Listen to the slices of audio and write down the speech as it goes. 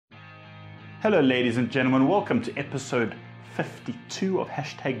Hello, ladies and gentlemen. Welcome to episode 52 of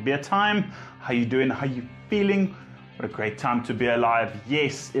Hashtag Beer Time. How you doing? How you feeling? What a great time to be alive.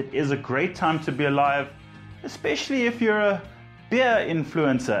 Yes, it is a great time to be alive, especially if you're a beer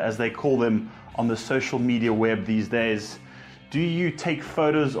influencer, as they call them on the social media web these days. Do you take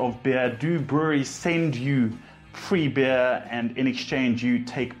photos of beer? Do breweries send you free beer, and in exchange you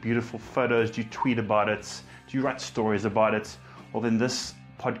take beautiful photos? Do you tweet about it? Do you write stories about it? Well, then this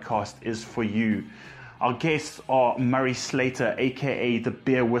podcast is for you. Our guests are Murray Slater, aka the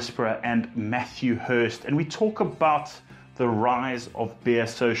Beer Whisperer, and Matthew Hurst, and we talk about the rise of beer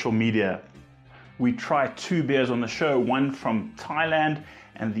social media. We try two beers on the show, one from Thailand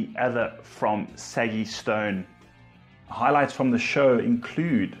and the other from Saggy Stone. Highlights from the show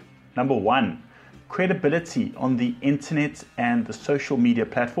include: number one, credibility on the internet and the social media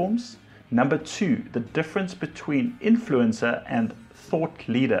platforms. Number two, the difference between influencer and thought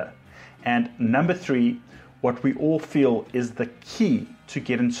leader. And number three, what we all feel is the key to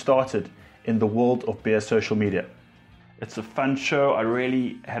getting started in the world of beer social media. It's a fun show. I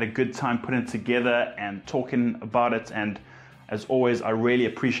really had a good time putting it together and talking about it. And as always, I really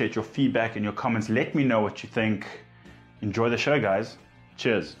appreciate your feedback and your comments. Let me know what you think. Enjoy the show, guys.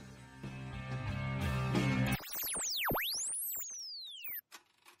 Cheers.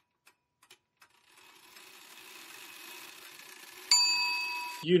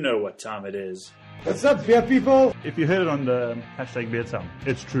 You know what time it is. What's up, beer people? If you heard it on the Hashtag Beer Time,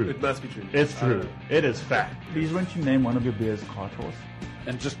 it's true. It must be true. It's true. It is fact. Please, won't you name one of your beers Cart Horse?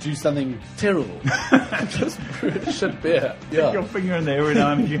 And just do something terrible. Just brew shit beer. Stick your finger in there every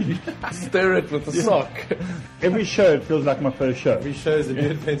now and again. Stir it with a sock. Every show, it feels like my first show. Every show is a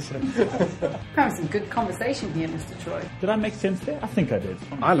new adventure. Having some good conversation here, Mr. Troy. Did I make sense there? I think I did.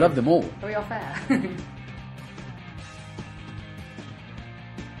 I love them all. Are we off air?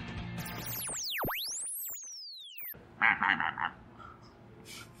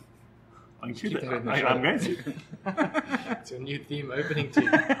 I'm going to. It's a new theme opening to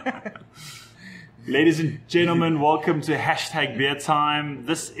you. Ladies and gentlemen, welcome to Hashtag Beer Time.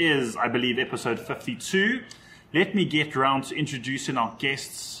 This is, I believe, episode 52. Let me get round to introducing our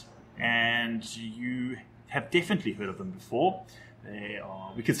guests, and you have definitely heard of them before.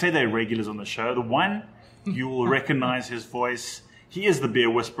 We could say they're regulars on the show. The one, you will recognize his voice. He is the Beer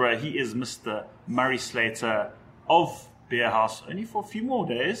Whisperer. He is Mr. Murray Slater of Beer House, only for a few more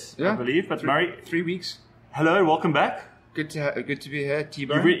days, I believe. But Murray, 3 weeks. Hello, welcome back. Good to be here,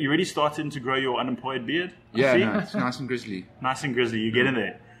 T-Bone. You really starting to grow your unemployed beard? Yeah, no, it's nice and grizzly. Nice and grizzly. You get in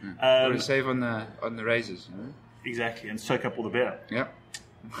there. Got to save on the razors, you know? Exactly, and soak up all the beer. Yep.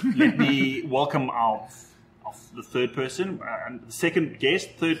 Let me welcome the third person, the second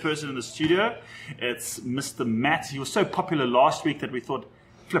guest, third person in the studio. It's Mr. Matt. He was so popular last week that we thought,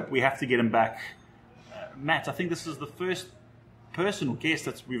 flip, we have to get him back. Matt, I think this is the first person or guest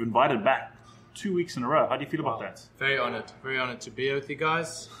that we've invited back 2 weeks in a row. How do you feel about that? Very honoured to be here with you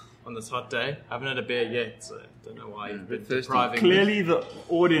guys on this hot day. I haven't had a beer yet, so I don't know why you've been depriving Clearly me. the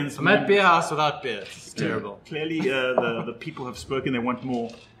audience... I'm at Beer House without beer. It's terrible. Clearly the people have spoken. They want more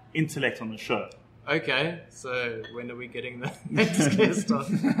intellect on the show. Okay, so when are we getting the next guest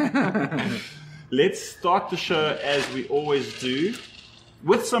on? Let's start the show as we always do,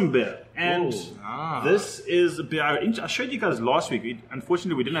 with some beer. And this is a beer I showed you guys last week.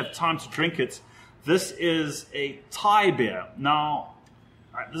 Unfortunately, we didn't have time to drink it. This is a Thai beer. Now,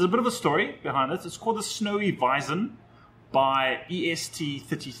 there's a bit of a story behind this. It's called the Snowy Weizen by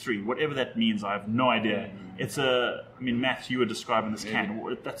EST33. Whatever that means, I have no idea. It's Matt, you were describing this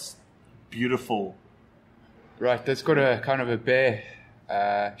can. That's beautiful. Right, that's got a kind of a bear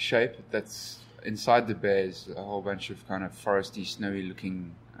shape. That's inside the bear is a whole bunch of kind of foresty, snowy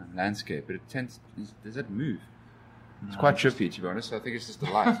looking landscape, but does it move? It's quite trippy, to be honest. I think it's just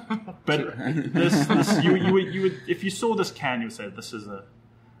a light. But this you would, if you saw this can, you would say this is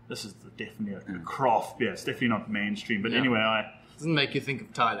definitely a craft beer. It's definitely not mainstream. But anyway, Doesn't make you think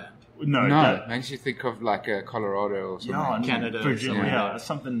of Thailand. No, it makes you think of like Colorado or something. Canada, Virginia,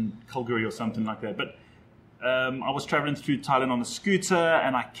 something Calgary or something like that. But I was traveling through Thailand on a scooter,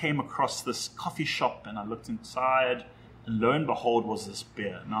 and I came across this coffee shop, and I looked inside, and lo and behold was this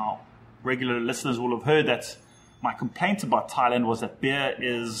beer. Now, regular listeners will have heard that my complaint about Thailand was that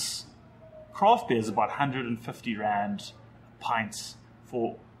craft beer is about 150 Rand pints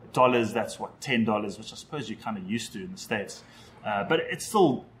for dollars. That's what, $10, which I suppose you're kind of used to in the States. But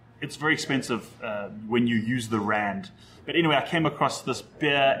it's very expensive when you use the Rand. But anyway, I came across this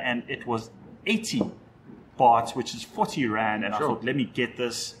beer, and it was 80 baht, which is 40 Rand, and I thought, let me get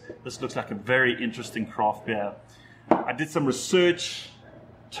this. This looks like a very interesting craft beer. I did some research,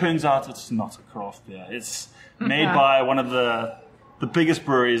 Turns out it's not a craft beer. It's made by one of the biggest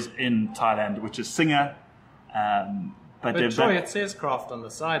breweries in Thailand, which is Singer. But Troy, it says craft on the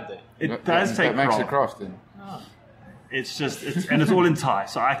side there. It does take that makes craft. it craft then. And it's all in Thai,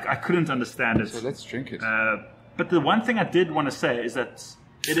 so I couldn't understand it. So let's drink it. But the one thing I did want to say is that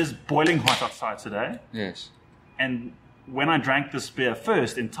it is boiling hot outside today. Yes. And when I drank this beer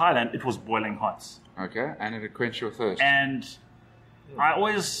first in Thailand, it was boiling hot. Okay, and it'll quench your thirst. And I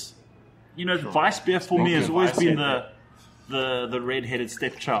always, Weiss beer for me has always been the red-headed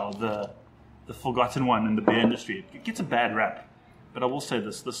stepchild, the forgotten one in the beer industry. It gets a bad rap, but I will say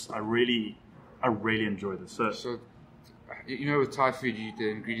this I really enjoy this. So, with Thai food, the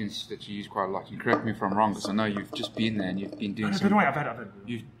ingredients that you use quite a lot. You correct me if I'm wrong, because I know you've just been there and you've been doing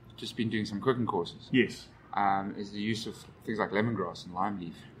You've just been doing some cooking courses. Yes. Is the use of things like lemongrass and lime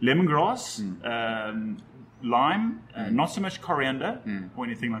leaf. Lemongrass, lime, not so much coriander or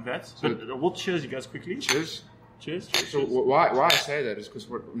anything like that. So but we'll cheers you guys quickly. Cheers. Cheers. So why I say that is because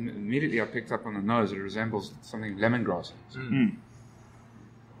immediately I picked up on the nose, it resembles something lemongrass.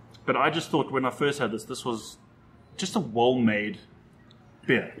 But I just thought when I first had this was just a well-made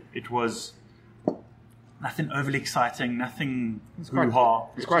beer. It was nothing overly exciting, nothing hoo-ha.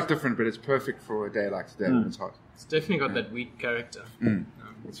 It's quite different, but it's perfect for a day like today when it's hot. It's definitely got that wheat character.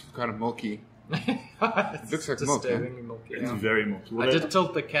 It's kind of milky. It looks like milk, disturbingly milky. It's Yeah. very milky. I did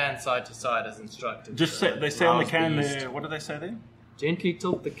tilt the can side to side as instructed. They say on the rouse can yeast. there, what do they say there? Gently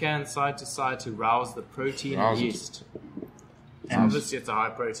tilt the can side to side to rouse the protein Rouse and it. yeast. And obviously it's a high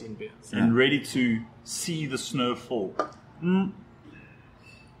protein beer. So. And ready to see the snow fall.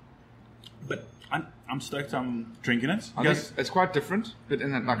 But I'm stoked I'm drinking it. I think it's quite different, but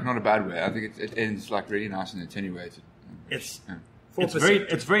in not a bad way. I think it ends really nice and attenuated. It's 4%.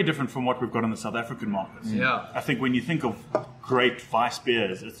 it's very different from what we've got in the South African market. Yeah. I think when you think of great Weiss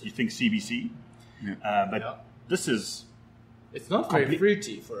beers, you think CBC. But Yeah. this is It's not very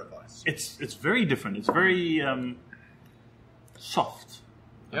fruity for a Weiss. it's very different. It's very soft.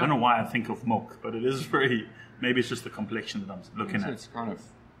 I Yeah. don't know why I think of milk, but it is very. Maybe it's just the complexion that I'm looking at. It's kind of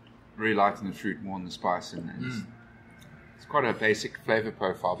very light in the fruit, more in the spice, and it's quite a basic flavor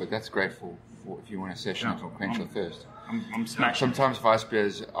profile. But that's great for if you want to session it or quench your thirst. I'm smashing. Sometimes Weiss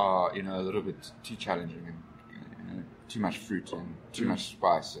beers are a little bit too challenging and too much fruit and too much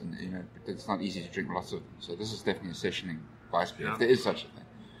spice, and it's not easy to drink lots of them. So this is definitely a sessioning Weiss beer, if there is such a thing.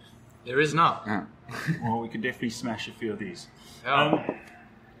 There is now. Yeah. Well, we could definitely smash a few of these. Yeah.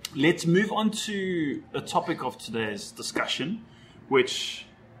 Let's move on to the topic of today's discussion, which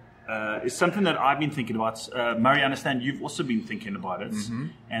is something that I've been thinking about. Murray, I understand you've also been thinking about it,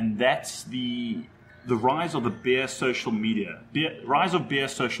 and that's the rise of the beer social media. Rise of beer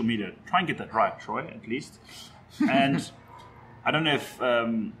social media. Try and get that right, Troy, at least. And I don't know if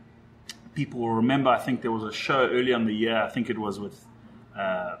people will remember, I think there was a show earlier in the year, I think it was with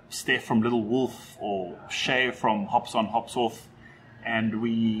Steph from Little Wolf or Shay from Hops On, Hops Off. And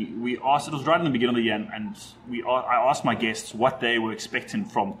we asked, it was right in the beginning of the year, and I asked my guests what they were expecting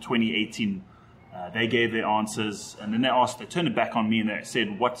from 2018. They gave their answers, and then they turned it back on me and they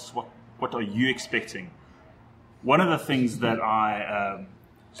said, what are you expecting? One of the things that I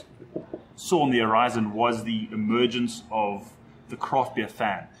saw on the horizon was the emergence of the craft beer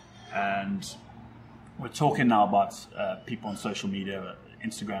fan. And we're talking now about people on social media,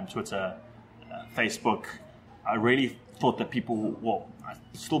 Instagram, Twitter, Facebook. I really thought that I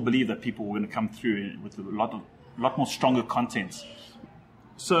still believe that people were going to come through with a lot more stronger content.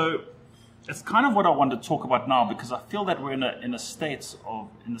 So it's kind of what I want to talk about now, because I feel that we're in a state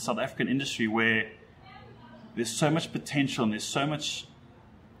in the South African industry where there's so much potential and there's so much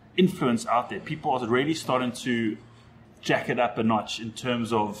influence out there. People are really starting to jack it up a notch in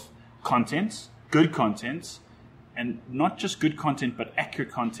terms of content, good content, and not just good content, but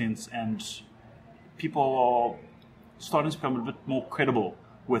accurate content, and people are starting to become a bit more credible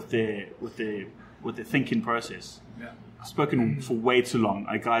with their thinking process. Yeah. I've spoken for way too long.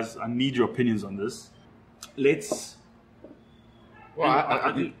 Guys, I need your opinions on this. Well,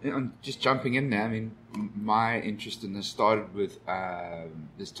 I'm just jumping in there. I mean, my interest in this started with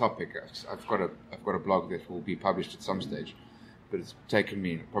this topic. I've got a blog that will be published at some stage, but it's taken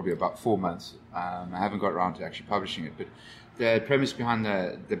me probably about 4 months. I haven't got around to actually publishing it, but the premise behind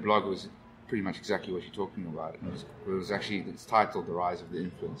the blog was pretty much exactly what you're talking about. It's titled "The Rise of the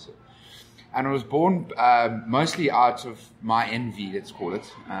Influencer," and it was born mostly out of my envy, let's call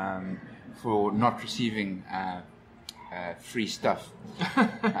it, for not receiving free stuff.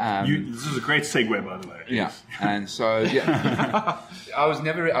 This is a great segue, by the way. Yeah, and so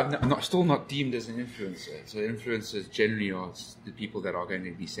I'm still not deemed as an influencer. So influencers generally are the people that are going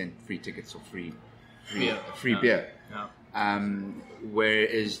to be sent free tickets or free beer. Yeah.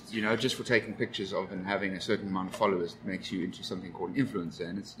 Whereas just for taking pictures of and having a certain amount of followers makes you into something called an influencer,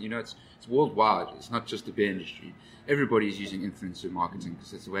 and it's worldwide. It's not just the beer industry. Everybody is using influencer marketing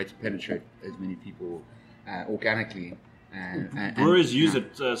because it's a way to penetrate as many people organically. And Brewers use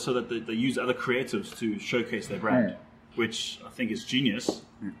it so that they use other creatives to showcase their brand, which I think is genius.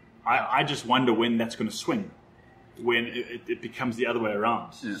 I just wonder when that's going to swing, when it becomes the other way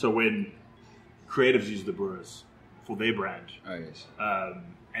around. Yeah. So when creatives use the brewers for their brand, Oh yes.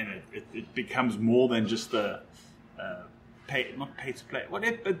 and it becomes more than just the not pay to play. Well,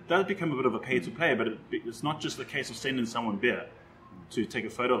 it does become a bit of a pay to play, but it's not just the case of sending someone beer to take a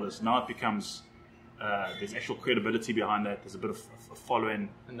photo of this. Now it becomes there's actual credibility behind that. There's a bit of a following.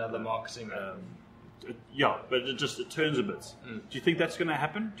 Another marketing. But it turns a bit. Do you think that's going to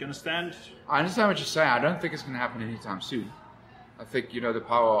happen? Do you understand? I understand what you're saying. I don't think it's going to happen anytime soon. I think the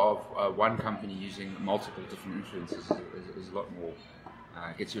power of one company using multiple different influencers is a lot more,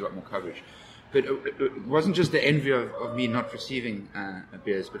 gets you a lot more coverage. But it wasn't just the envy of me not receiving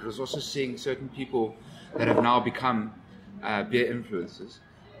beers, but it was also seeing certain people that have now become beer influencers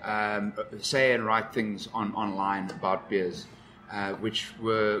say and write things online about beers, which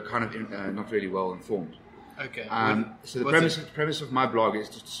were kind of not really well informed. Okay. So the premise of my blog is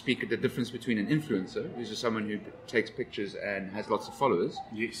to speak at the difference between an influencer, who's someone who takes pictures and has lots of followers,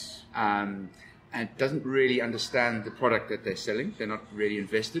 Yes. and doesn't really understand the product that they're selling. They're not really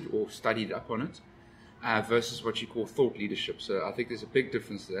invested or studied up on it, versus what you call thought leadership. So I think there's a big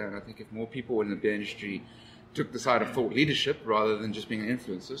difference there, and I think if more people in the beer industry took the side of thought leadership rather than just being an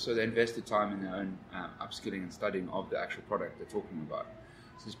influencer, so they invested time in their own upskilling and studying of the actual product they're talking about.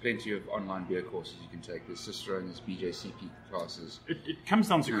 So there's plenty of online beer courses you can take. There's Cicero and there's BJCP classes. It comes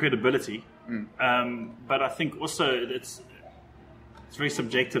down to credibility, but I think also it's very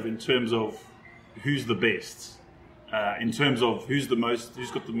subjective in terms of who's the best, in terms of who's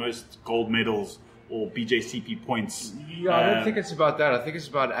got the most gold medals or BJCP points. Yeah, I don't think it's about that. I think it's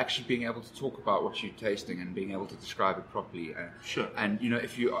about actually being able to talk about what you're tasting and being able to describe it properly. Sure. And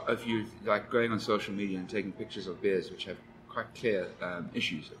if you like going on social media and taking pictures of beers which have quite clear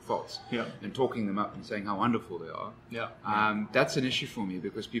issues, faults, and talking them up and saying how wonderful they are, that's an issue for me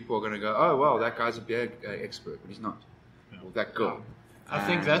because people are going to go, oh well, that guy's a beer expert, but he's not. Or that girl. I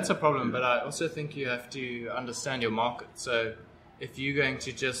think that's a problem, but I also think you have to understand your market. So if you're going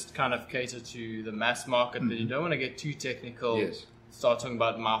to just kind of cater to the mass market, then you don't want to get too technical, start talking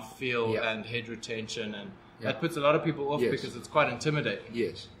about mouthfeel and head retention, and that puts a lot of people off because it's quite intimidating.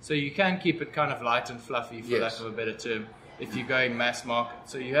 Yes. So you can keep it kind of light and fluffy, for lack of a better term, if you're going mass market.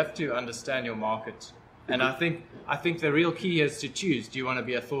 So you have to understand your market. And I think the real key is to choose. Do you want to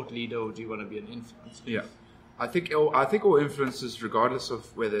be a thought leader or do you want to be an influencer? Yeah. I think all influencers, regardless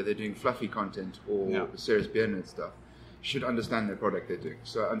of whether they're doing fluffy content or serious beer nerd stuff, should understand the product they're doing.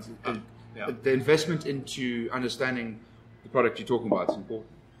 So the investment into understanding the product you're talking about is important.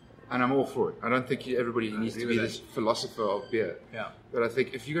 And I'm all for it. I don't think everybody needs to be this philosopher of beer. Yeah. But I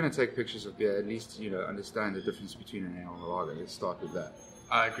think if you're going to take pictures of beer, at least understand the difference between an ale and a lager. Let's start with that.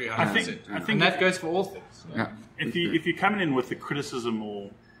 I agree 100%. I think and that goes for all things. Yeah. If you're coming in with the criticism or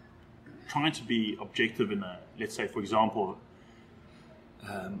trying to be objective in let's say, for example,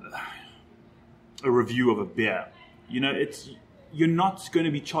 a review of a beer, you're not going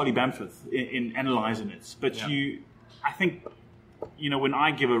to be Charlie Bamforth in analysing it, but I think, when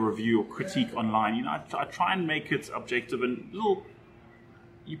I give a review or critique online, I try and make it objective and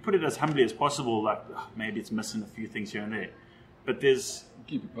you put it as humbly as possible, like maybe it's missing a few things here and there, but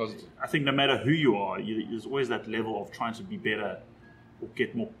keep it positive. I think no matter who you are, there's always that level of trying to be better or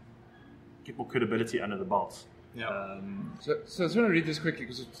get more credibility under the belt. Yeah. So I just want to read this quickly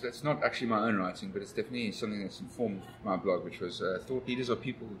because it's not actually my own writing, but it's definitely something that's informed my blog, which was thought leaders are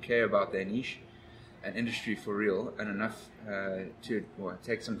people who care about their niche and industry for real and enough to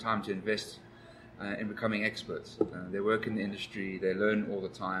take some time to invest in becoming experts. They work in the industry, they learn all the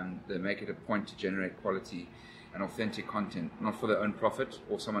time, they make it a point to generate quality and authentic content, not for their own profit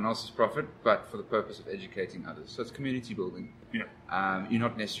or someone else's profit, but for the purpose of educating others. So it's community building. Yeah. You're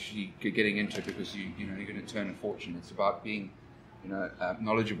not necessarily getting into it because you're going to turn a fortune. It's about being,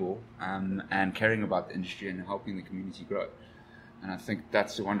 knowledgeable and caring about the industry and helping the community grow. And I think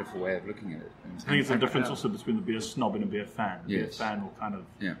that's a wonderful way of looking at it. I think it's a difference also between the beer snob and a beer fan. The beer fan will kind of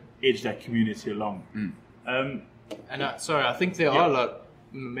edge that community along. I think there are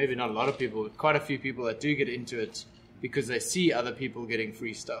maybe not a lot of people, but quite a few people that do get into it because they see other people getting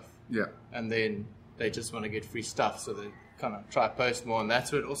free stuff. Yeah. And then they just want to get free stuff, so they kind of try to post more. And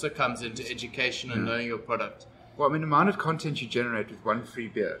that's where it also comes into education and knowing your product. Well, I mean, the amount of content you generate with one free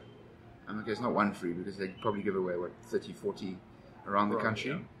beer, I mean, it's not one free because they probably give away, 30, 40 around the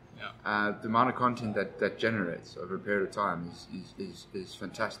country. Yeah. The amount of content that generates over a period of time is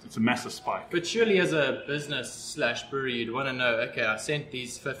fantastic. It's a massive spike. But surely as a business / brewery, you'd want to know, okay, I sent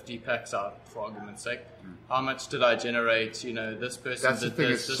these 50 packs out, for argument's sake. How much did I generate? You know, this person That's the did thing,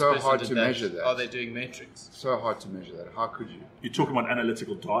 this, it's this so person hard did to that. measure that. Are they doing metrics? So hard to measure that. How could you? You're talking about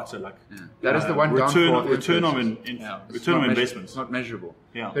analytical data, like That is the one return downfall of return on influencers. return on It's investments. not measurable.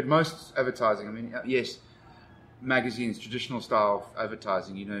 Yeah. But most advertising, I mean, yes, magazines, traditional style of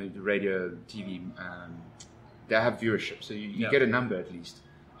advertising, you know, the radio, TV, they have viewership. So you get a number at least.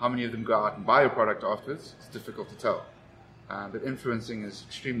 How many of them go out and buy your product afterwards? It's difficult to tell. But influencing is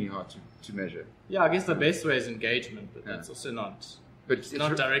extremely hard to measure. Yeah, I guess the best way is engagement, but that's also not... But It's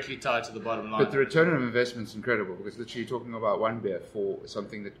not directly tied to the bottom line. But the return on investment is incredible because literally you're talking about one beer for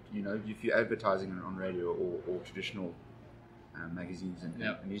something that, you know, if you're advertising on radio or traditional magazines and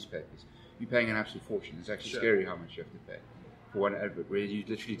newspapers, you're paying an absolute fortune. It's actually scary how much you have to pay for one advert, where you're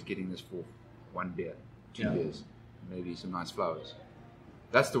literally getting this for one beer, two beers, maybe some nice flowers.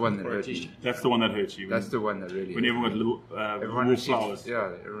 That's the one that hurts me. That's the one that hurts you. That's the one that really when everyone got little raw flowers. Yeah,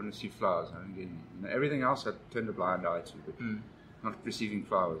 everyone received flowers. I don't get any. You know, everything else I turned a blind eye to, but not receiving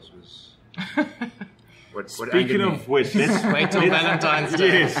flowers was what Speaking angered of me. which, let's Wait till Valentine's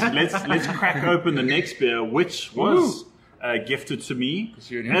Day. Yes, let's crack open the next beer, which was gifted to me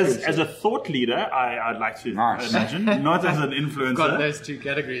you're an as influencer. a thought leader. I'd like to Nice. imagine, not as an influencer. Got those two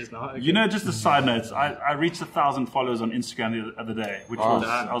categories now. Okay. You know, just a side note, I reached 1,000 followers on Instagram the other day, which was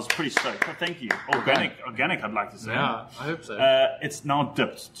I was pretty stoked. So thank you. Organic, I'd like to say. Yeah, I hope so. It's now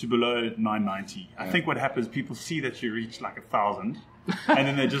dipped to below 990. I think what happens, people see that you reach like 1,000, and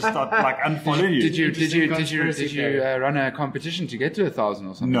then they just start like unfollowing you. Did you conspiracy run a competition to get to 1,000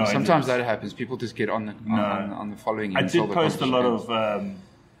 or something? No, I Sometimes didn't. that happens. People just get on the following. I until did the post a lot competition of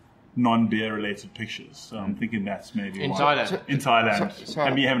non-beer related pictures, so I'm thinking that's maybe In why. Thailand. In Thailand, So-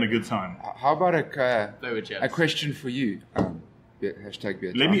 and me having a good time. ends. How about They were a jealous. question for you? Hashtag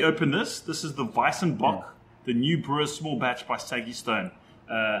beer. Let me open this. This is the Weissenbock, the new brewer's small batch by Saggy Stone,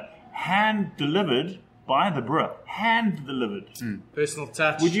 hand delivered by the brewer. Hand delivered. Personal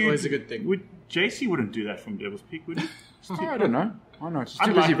touch, Would you? always a good thing. Would JC wouldn't do that from Devil's Peak, would he? I don't know. Why not? It's I'd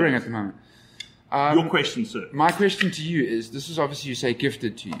too like busy brewing it. at the moment. Your question, sir. My question to you is: this is obviously you say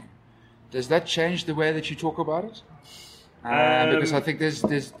gifted to you. Does that change the way that you talk about it? Because I think there's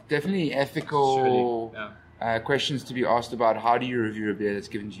definitely ethical Surely, questions to be asked about how do you review a beer that's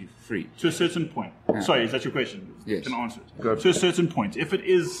given to you for free. To a certain point. Sorry, is that your question? Yes. Can I answer it? Go. To a certain point. If it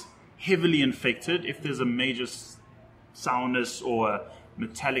is heavily infected, if there's a major sourness or a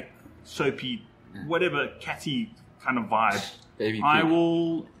metallic, soapy, whatever catty kind of vibe, Baby I pig.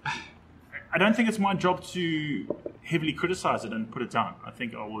 will. I don't think it's my job to heavily criticize it and put it down. I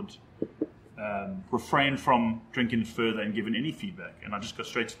think I would refrain from drinking it further and giving any feedback, and I just go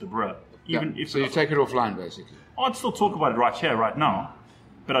straight to the brewer. Even if So you take it offline, basically. I'd still talk about it right here, right now,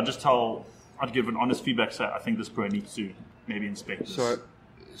 but I'd give an honest feedback. Say I think this brewer needs to maybe inspect this.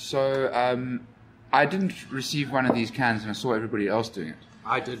 So I didn't receive one of these cans, and I saw everybody else doing it.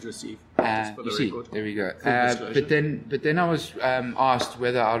 I did receive. Just for the You see, record. there we go. disclosure. But then I was asked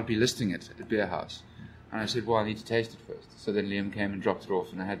whether I would be listing it at the beer house, and I said, well, I need to taste it first. So then Liam came and dropped it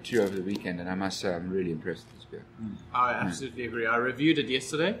off, and I had 2 over the weekend, and I must say I'm really impressed with this beer. I absolutely agree. I reviewed it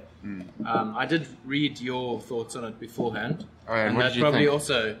yesterday. I did read your thoughts on it beforehand, Oh, yeah, and what that did you probably think?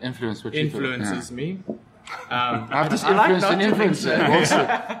 also Influenced what you thought? influences me. I've just I like influenced not an to think influencer.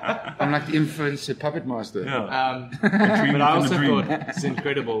 Also, I'm like the influencer puppet master. Yeah. But I in the also dream. thought it's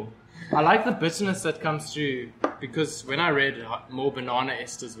incredible. I like the bitterness that comes through because when I read more banana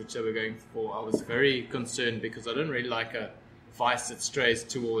esters, which they were going for, I was very concerned because I don't really like a vice that strays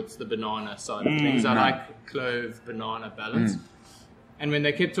towards the banana side of things. I like clove banana balance. And when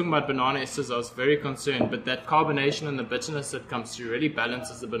they kept talking about banana esters, I was very concerned. But that carbonation and the bitterness that comes through really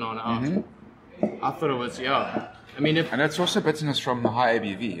balances the banana out. I thought it was, I mean, if And that's also bitterness from the high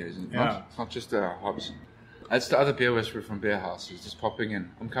ABV, isn't it? Yeah. It's not just hops. That's the other beer whisperer from Beer House. He's just popping in.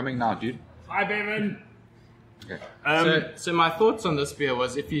 I'm coming now, dude. Hi, Bevan. Okay. So my thoughts on this beer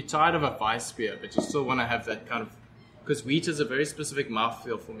was if you're tired of a Weiss beer, but you still want to have that kind of... Because wheat is a very specific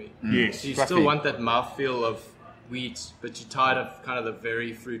mouthfeel for me. Yes. So you Fluffy. still want that mouthfeel of wheat, but you're tired of kind of the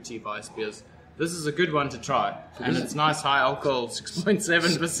very fruity Weiss beers. This is a good one to try. And it's nice high alcohol,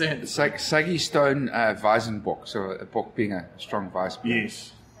 6.7%. It's like Saggy Stone Weizenbock, so a bock being a strong Weiss beer.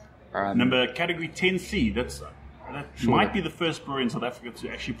 Yes. Number category 10C. That's that might be the first brewery in South Africa to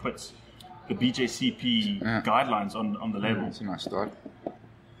actually put the BJCP guidelines on the label. It's a nice start.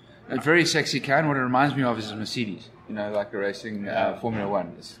 A very sexy can. What it reminds me of is a Mercedes. You know, like a racing Formula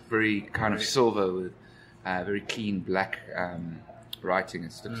One. It's very kind of silver with very clean black writing.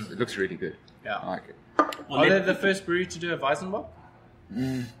 It looks really good. Yeah. I like it. Are they the first brewery to do a Weizenbock?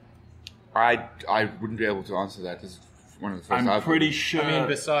 I wouldn't be able to answer that. This is one of the first. I'm pretty sure. I mean,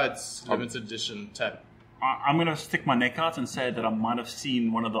 besides limited edition tap. I'm going to stick my neck out and say that I might have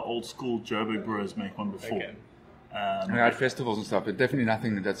seen one of the old school Joburg brewers make one before. Okay. At festivals and stuff, but definitely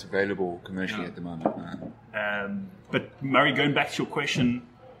nothing that's available commercially at the moment. But Murray, going back to your question,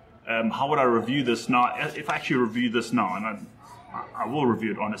 how would I review this now? If I actually review this now, and I will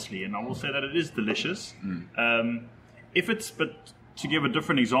review it honestly, and I will say that it is delicious. But to give a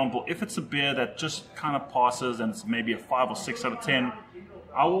different example, if it's a beer that just kind of passes and it's maybe a 5 or 6 out of 10,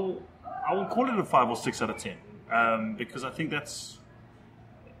 I will call it a 5 or 6 out of 10 because I think it's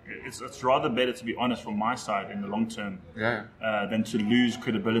rather better to be honest from my side in the long term than to lose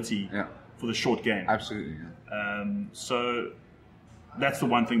credibility for the short game. Absolutely. So that's the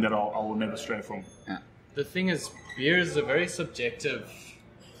one thing that I will never stray from. Yeah. The thing is, beer is a very subjective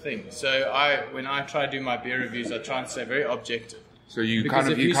thing. So when I try to do my beer reviews, I try and stay very objective. So you kind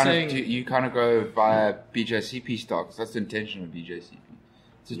of go via BJCP stocks. That's the intention of BJCP.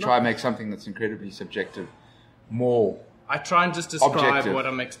 To try and make something that's incredibly subjective more. I try and just describe objective. What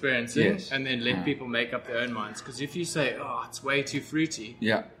I'm experiencing, Yes. and then let people make up their own minds. Because if you say, "Oh, it's way too fruity,"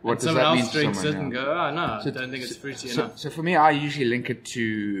 what does someone that mean else to drinks someone? it and go, "Oh no, I don't think it's fruity enough." So for me, I usually link it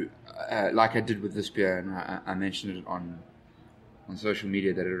to, like I did with this beer, and I mentioned it on social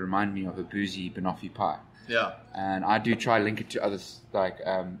media, that it reminded me of a boozy banoffee pie. Yeah. And I do try link it to other like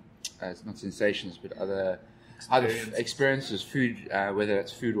it's not sensations, but other experiences, food, whether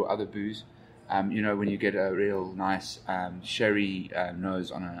it's food or other booze. You know, when you get a real nice sherry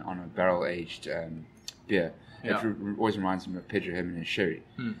nose on a barrel aged beer, it always reminds me of Pedro Jimenez sherry.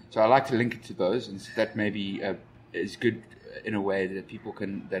 So I like to link it to those, and that maybe is good in a way that people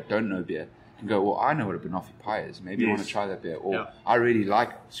that don't know beer can go, well, I know what a banoffee pie is. Maybe I want to try that beer. Or I really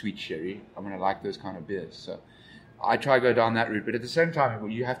like sweet sherry. I'm going to like those kind of beers. So I try to go down that route. But at the same time,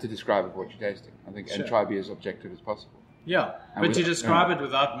 you have to describe it what you're tasting, I think, and try to be as objective as possible. Yeah, but to describe it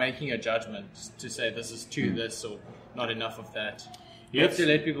without making a judgment, to say this is too this or not enough of that. You have to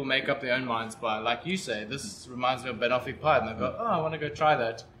let people make up their own minds by, like you say, this reminds me of banoffee pie, and they go, oh, I want to go try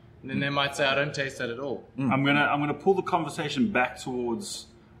that. And then they might say, I don't taste that at all. I'm gonna pull the conversation back towards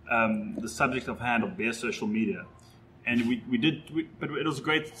the subject of hand of beer social media, and but it was a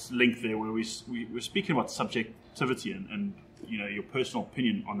great link there where we're speaking about subjectivity and you know, your personal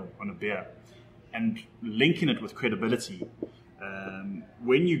opinion on a beer, and linking it with credibility.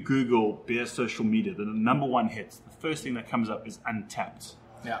 When you Google beer social media, the number one hit, the first thing that comes up is Untapped.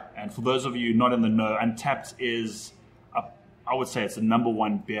 Yeah. And for those of you not in the know, Untapped is I would say it's the number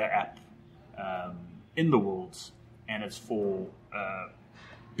one beer app in the world, and it's for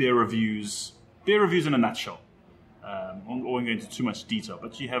beer reviews in a nutshell. I won't go into too much detail,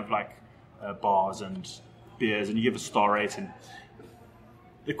 but you have like bars and beers, and you give a star rating.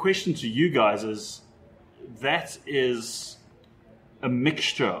 The question to you guys is, that is a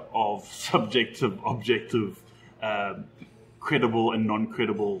mixture of subjective, objective, credible and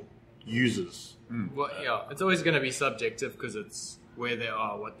non-credible users. Well, yeah, it's always going to be subjective because it's where they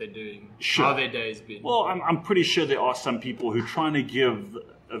are, what they're doing, Sure. how their day's been. Well, I'm pretty sure there are some people who are trying to give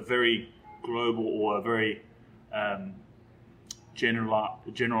a very global or a very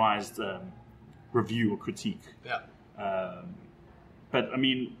generalized review or critique. Yeah. But I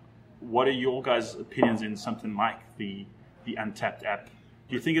mean, what are your guys' opinions in something like the Untapped app?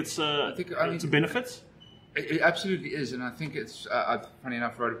 Do you think it's a benefit? It absolutely is, and I think it's. Funny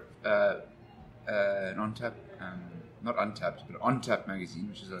enough, wrote an not Untapped, but OnTap magazine,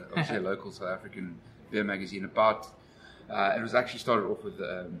 which is obviously a local South African beer magazine. About it was actually started off with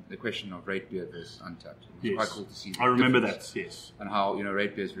the question of rate beer versus Untapped. It was quite cool to see. I remember difference. that. Yes, and how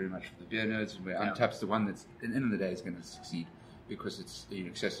rate beer is very much for the beer nerds, and where Untapped's the one that's, at the end of the day, is going to succeed because it's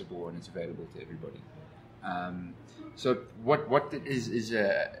accessible and it's available to everybody. So what it is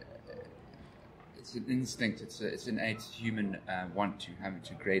it's an instinct. It's an innate human want to have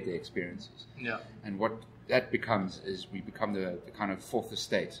to grade their experiences. Yeah. And what that becomes is we become the kind of fourth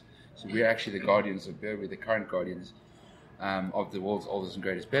estate. So we're actually the guardians of beer. We're the current guardians of the world's oldest and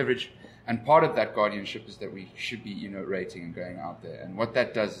greatest beverage. And part of that guardianship is that we should be rating and going out there. And what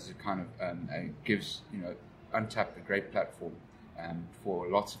that does is it kind of gives Untapped a great platform for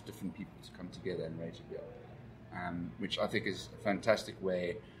lots of different people to come together and rate a beer. Which I think is a fantastic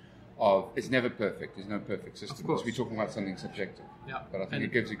way it's never perfect. There's no perfect system. Of course. Because we're talking about something subjective. Yeah. But I think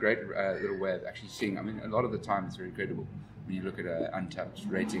it gives a great little way of actually seeing. I mean, a lot of the time it's very credible when you look at an Untapped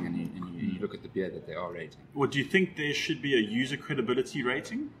rating and you look at the beer that they are rating. Well, do you think there should be a user credibility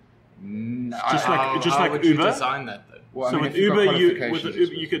rating? No, Just How like would Uber? you design that though? well, So I mean, with if you've got Uber,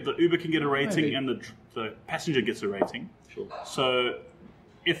 qualifications, the Uber can get a rating Maybe. and the passenger gets a rating. Sure. So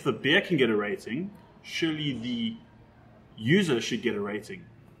if the beer can get a rating, surely the user should get a rating.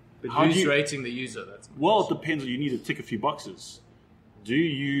 But How do who's you- rating the user? That's Well, it depends. You need to tick a few boxes. Do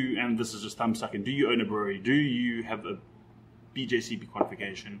you, and this is just thumb sucking, do you own a brewery? Do you have a BJCP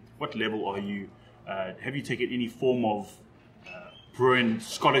qualification? What level are you? Have you taken any form of brewing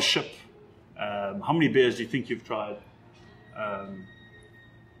scholarship? How many beers do you think you've tried?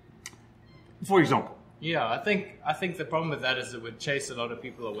 For example. Yeah, I think the problem with that is it would chase a lot of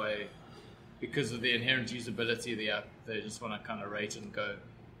people away because of the inherent usability of the app. They just want to kind of rate and go.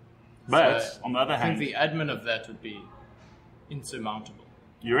 But So, on the other I think hand, the admin of that would be insurmountable.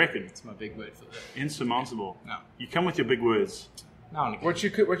 you reckon That's my big word for that. insurmountable. No. You come with your big words. Now and again. what you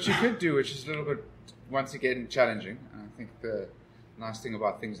could do, which is a little bit once again challenging. And I think the nice thing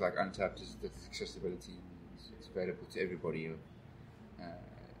about things like Untapped is that it's accessibility. It's available to everybody.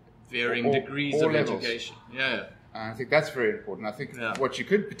 Varying all- degrees all of levels. education. Yeah. And I think that's very important. I think Yeah. what you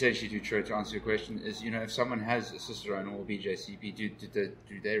could potentially do, Troy, to answer your question, is if someone has a Cicerone or a BJCP,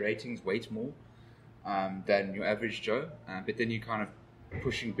 do their ratings weight more than your average Joe? But then you're kind of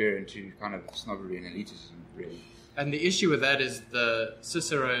pushing beer into kind of snobbery and elitism, really. And the issue with that is the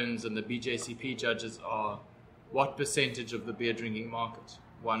Cicerones and the BJCP judges are what percentage of the beer drinking market?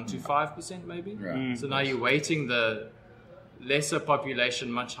 1 to 5% maybe? Right. So now you're weighting the lesser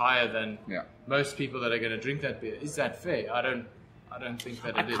population much higher than Yeah. most people that are going to drink that beer. Is that fair? I don't think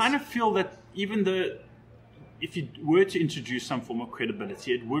that I it is. kind of feel that even if you were to introduce some form of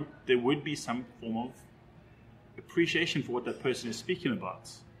credibility, there would be some form of appreciation for what that person is speaking about.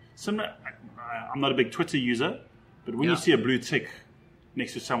 Similar, I'm not a big Twitter user, but when you Yeah. see a blue tick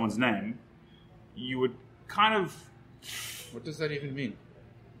next to someone's name, you would kind of What does that even mean?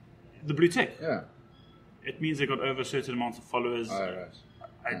 the blue tick. Yeah. It means they got over a certain amount of followers. All right.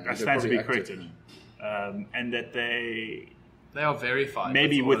 I They're stand to be probably active. corrected, and that they They are verified.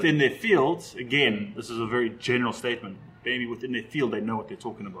 maybe That's all within it their fields, again, this is a very general statement, maybe within their field they know what they're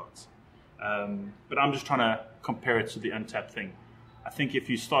talking about. But I'm just trying to compare it to the Untapped thing. I think if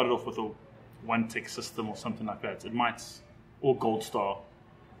you started off with a one-tick system or something like that, it might, or Gold Star,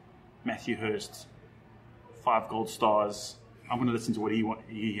 Matthew Hurst, 5 gold stars. I'm going to listen to what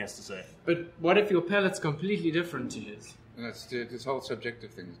he has to say. But what if your palate's completely different to his? And that's this whole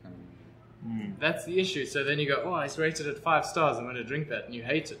subjective thing is kind of. That's the issue. So then you go, oh, it's rated at 5 stars. I'm going to drink that, and you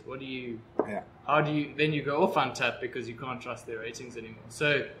hate it. Yeah. How do you? Then you go off Untapped because you can't trust their ratings anymore.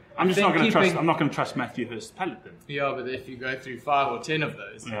 So I'm just I not think going to trust. keeping- I'm not going to trust Matthew Hurst's palate then. Yeah, but if you go through 5 or 10 of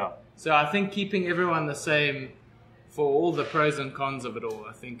those, Yeah. So I think keeping everyone the same for all the pros and cons of it all,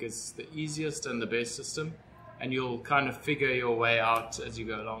 I think is the easiest and the best system, and you'll kind of figure your way out as you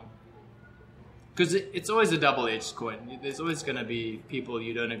go along. Because it's always a double-edged coin. There's always going to be people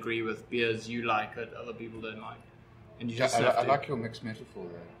you don't agree with, beers you like that other people don't like, and you just have I to. like your mixed metaphor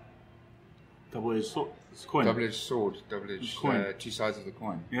there. Double-edged sword. It's coin. Double-edged sword, double-edged Coin. two sides of the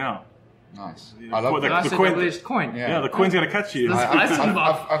coin. Yeah. Nice. Yeah, I love the- Did I that. say coin- double-edged coin? Yeah. Yeah, the coin's going to catch you.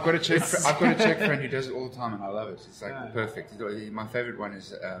 I've got a check. I've got a check friend who does it all the time, and I love it. It's like Yeah. perfect. My favorite one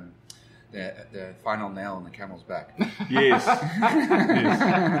is the final nail on the camel's back. Yes.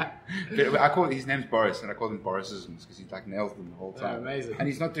 I call his name's Boris, and I call them Borisisms because he like nails them the whole time. amazing. And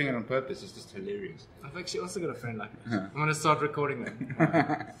he's not doing it on purpose. It's just hilarious. I've actually also got a friend like that. I'm going to start recording them.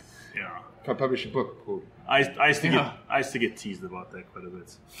 Yeah. I publish a book called. I used to Yeah. get teased about that quite a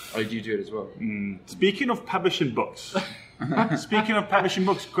bit. Oh, you do it as well. Speaking of publishing books,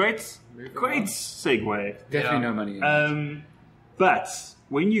 great segue. Definitely Yeah. no money. In it. But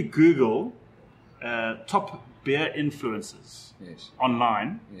when you Google top beer influencers Yes.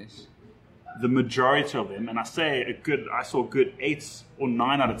 online, Yes. the majority of them, and I saw a good 8 or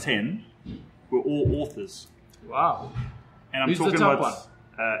 9 out of 10, were all authors. Wow. And I'm Who's the talking top about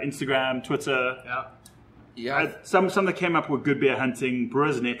Instagram, Twitter. Yeah. Yeah. Some that came up were Good Beer Hunting,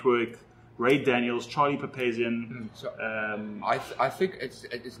 Brewers Network, Ray Daniels, Charlie Papazian. So Um, I think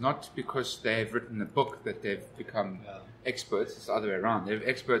it's not because they've written a book that they've become experts. It's the other way around. They're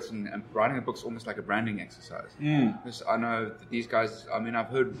experts in writing a book's almost like a branding exercise. Because I know that these guys. I mean, I've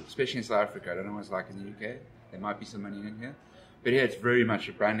heard, especially in South Africa. I don't know what it's like in the UK. There might be some money in here, but here it's very much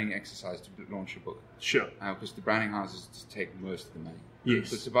a branding exercise to launch a book. Sure. Because the branding houses just take most of the money. Yes.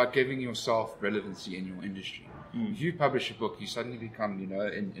 So it's about giving yourself relevancy in your industry. If you publish a book, you suddenly become,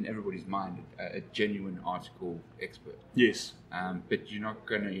 in everybody's mind, a genuine article expert. Yes. But you're not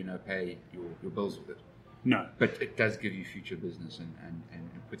going to, pay your bills with it. No. But it does give you future business and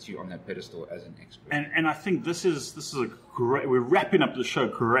it puts you on that pedestal as an expert. And I think this is a great. We're wrapping up the show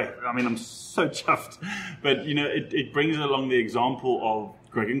correct. I mean, I'm so chuffed, but it brings along the example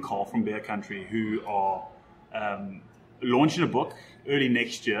of Greg and Carl from Bear Country, who are launching a book early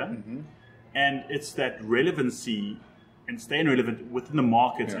next year, and it's that relevancy and staying relevant within the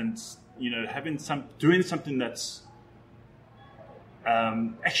market, and doing something that's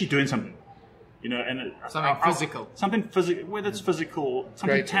actually doing something. And something physical, whether it's physical,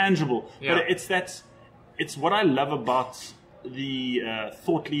 something tangible. Yeah. But it's what I love about the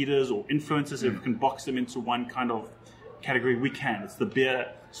thought leaders or influencers. If we can box them into one kind of category, we can. It's the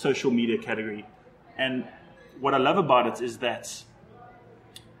beer social media category. And what I love about it is that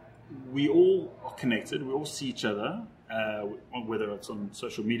we all are connected. We all see each other, whether it's on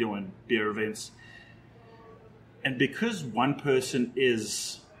social media or in beer events. And because one person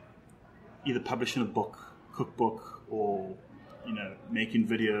is either publishing a book, cookbook, or making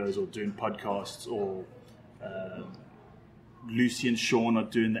videos or doing podcasts, or Lucy and Sean are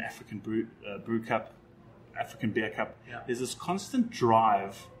doing the African Brew Cup, African Beer Cup. Yeah. There's this constant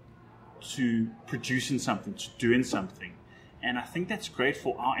drive to producing something, to doing something, and I think that's great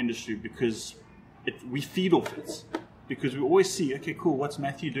for our industry because we feed off it. Because we always see, okay, cool, what's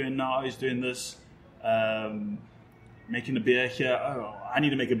Matthew doing now? He's doing this, making a beer here. Oh, I need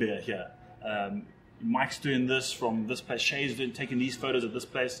to make a beer here. Mike's doing this from this place. Shay's taking these photos at this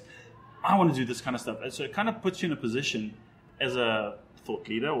place. I want to do this kind of stuff. And so it kind of puts you in a position as a thought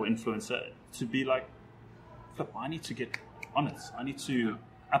leader or influencer to be like, flip, I need to get on it. I need to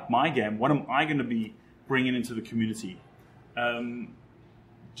up my game. What am I going to be bringing into the community?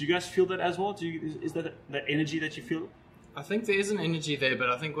 Do you guys feel that as well? Is that the energy that you feel? I think there is an energy there, but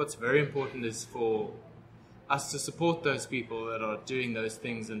I think what's very important is for us to support those people that are doing those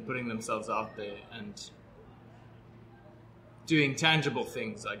things and putting themselves out there and doing tangible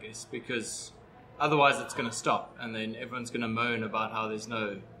things, I guess, because otherwise it's going to stop and then everyone's going to moan about how there's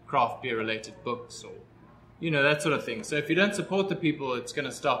no craft beer related books or that sort of thing. So if you don't support the people, it's going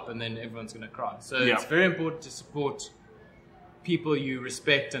to stop and then everyone's going to cry. So It's very important to support people you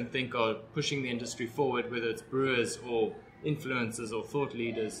respect and think are pushing the industry forward, whether it's brewers or influencers or thought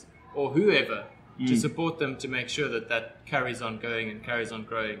leaders or whoever, to support them to make sure that carries on going and carries on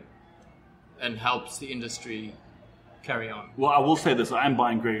growing and helps the industry carry on. Well, I will say this, I am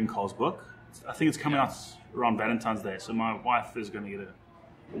buying Greg and Carl's book. I think it's coming out around Valentine's Day, so my wife is going to get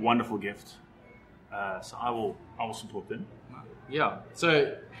a wonderful gift. So I will support them. Yeah,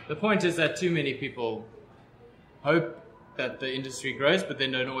 so the point is that too many people hope that the industry grows, but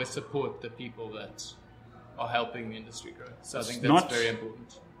then don't always support the people that are helping the industry grow. So I think that's very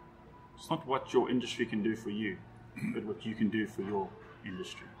important. It's not what your industry can do for you, but what you can do for your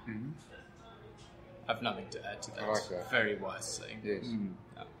industry. Mm-hmm. I have nothing to add to that. I like that. Very wise saying. Yes.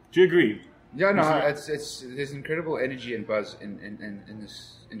 Yeah. Do you agree? Yeah, no, there's incredible energy and buzz in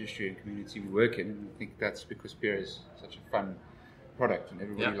this industry and community we work in, and I think that's because beer is such a fun product and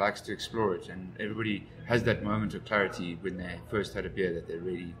everybody likes to explore it, and everybody has that moment of clarity when they first had a beer that they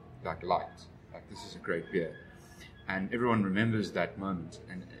really liked. Like, this is a great beer. And everyone remembers that moment,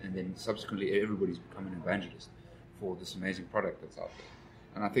 and then subsequently everybody's become an evangelist for this amazing product that's out there.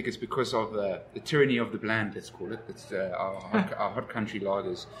 And I think it's because of the tyranny of the blend, let's call it. It's our hot country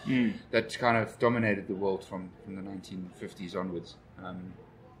lagers that kind of dominated the world from the 1950s onwards.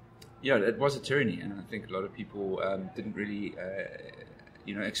 It was a tyranny, and I think a lot of people didn't really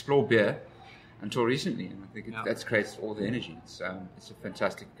explore beer until recently, and I think that's creates all the energy. It's a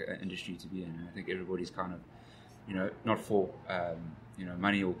fantastic industry to be in, and I think everybody's kind of not for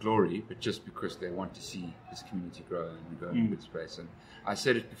money or glory, but just because they want to see this community grow and go in a good space. And I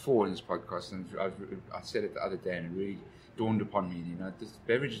said it before in this podcast, and I said it the other day, and it really dawned upon me. This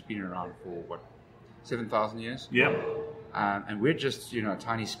beverage has been around for 7,000 years. Yeah. And we're just a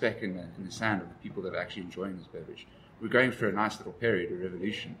tiny speck in the sand of the people that are actually enjoying this beverage. We're going through a nice little period of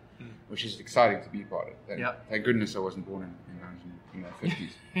revolution, which is exciting to be part of. Thank goodness I wasn't born in the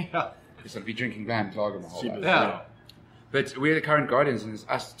 1950s. Yeah. Because I'd be drinking bland lager my whole life. Yeah. But we're the current guardians, and it's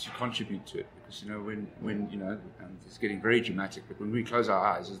us to contribute to it. Because when it's getting very dramatic, but when we close our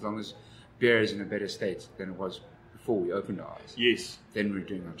eyes, as long as beer is in a better state than it was before we opened our eyes, then we're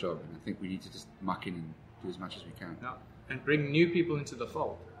doing our job. And I think we need to just muck in and do as much as we can. Yeah. And bring new people into the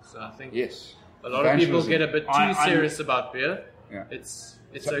fold. So I think a lot of people get a bit too serious about beer. Yeah. It's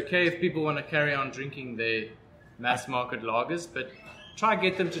okay if people want to carry on drinking their mass market lagers, but try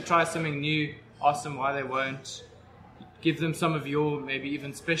get them to try something new. Ask them why they won't. Give them some of your maybe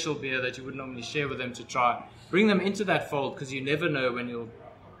even special beer that you would normally share with them to try. Bring them into that fold, because you never know when you'll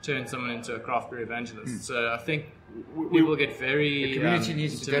turn someone into a craft beer evangelist. So I think we will get very. The community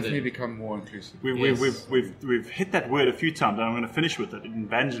needs to definitely become more inclusive. We've hit that word a few times, and I'm going to finish with it.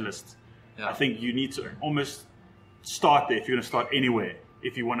 Evangelist. Yeah. I think you need to almost start there if you're going to start anywhere.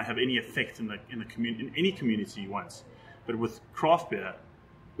 If you want to have any effect in the community, in any community you want. But with craft beer,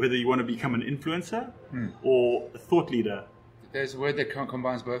 whether you want to become an influencer or a thought leader. There's a word that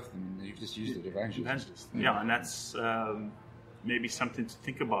combines both of them. You've just used it, evangelist. Yeah, and that's maybe something to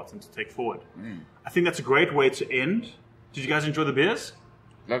think about and to take forward. I think that's a great way to end. Did you guys enjoy the beers?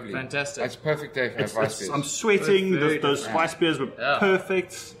 Lovely. Fantastic. That's a perfect day for spice beers. I'm sweating. Those spice beers were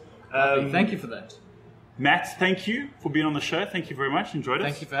perfect. Thank you for that. Matt, thank you for being on the show. Thank you very much. Enjoyed it.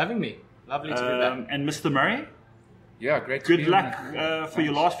 Thank you for having me. Lovely to be back. And Mr. Murray, Yeah, great to good luck for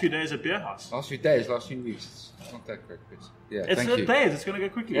your last few days at Beer House. Last few days, last few weeks. It's not that quick, but yeah, It's thank not you. days. It's going to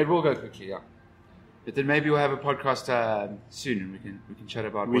go quickly. It will go quickly, yeah. But then maybe we'll have a podcast soon, and we can chat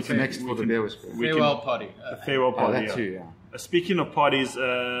about what's next for the Beer Whisperer. Farewell party. Farewell party. that too, yeah. Speaking of parties,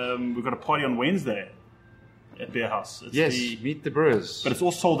 we've got a party on Wednesday at Beer House. It's Yes, Meet the Brewers. but it's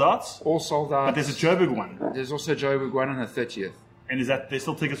all sold out. All sold out. But there's a Joburg one. There's also a Joburg one on the 30th. And is that there's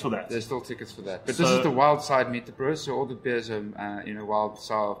still tickets for that? There's still tickets for that. But So- this is the wild side Meet the Brewers, so all the beers are wild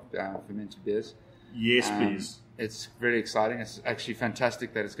sour fermented beers. Yes, please. It's very exciting. It's actually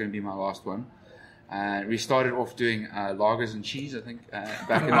fantastic that it's going to be my last one. We started off doing lagers and cheese, I think,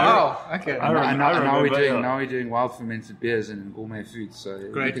 back in Wow. Okay. I remember, now we're doing wild fermented beers and gourmet foods. So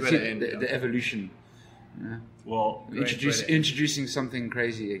Great you way can to see end, the evolution. Well, Introducing something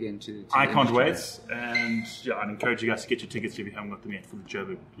crazy again to I the can't industry. wait. And yeah, I'd encourage you guys to get your tickets if you haven't got them yet for the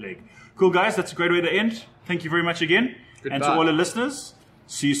Joburg leg. Cool, guys. That's a great way to end. Thank you very much again. And to Goodbye. all the listeners,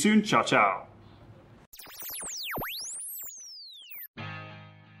 see you soon. Ciao, ciao.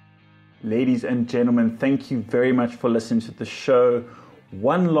 Ladies and gentlemen, thank you very much for listening to the show.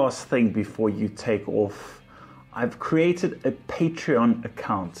 One last thing before you take off. I've created a Patreon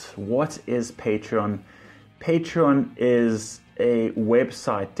account. What is Patreon? Patreon is a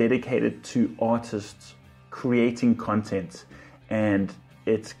website dedicated to artists creating content, and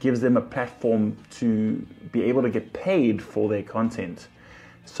it gives them a platform to be able to get paid for their content.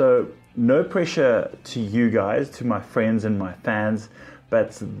 So no pressure to you guys, to my friends and my fans,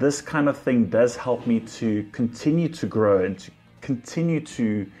 but this kind of thing does help me to continue to grow and to continue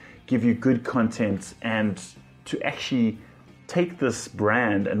to give you good content and to actually take this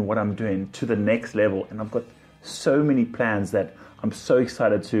brand and what I'm doing to the next level. And I've got so many plans that I'm so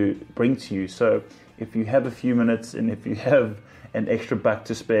excited to bring to you. So if you have a few minutes and if you have an extra buck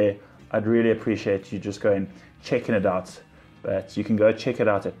to spare, I'd really appreciate you just going checking it out. But you can go check it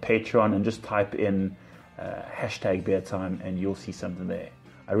out at Patreon and just type in hashtag beer time and you'll see something there.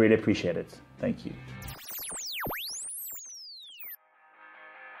 I really appreciate it. Thank you.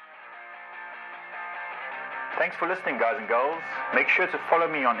 Thanks for listening, guys and girls. Make sure to follow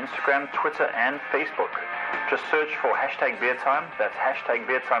me on Instagram, Twitter, and Facebook. Just search for hashtag beer time. That's hashtag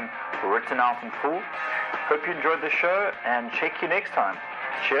beer time written out in full. Hope you enjoyed the show and check you next time.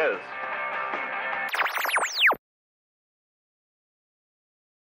 Cheers.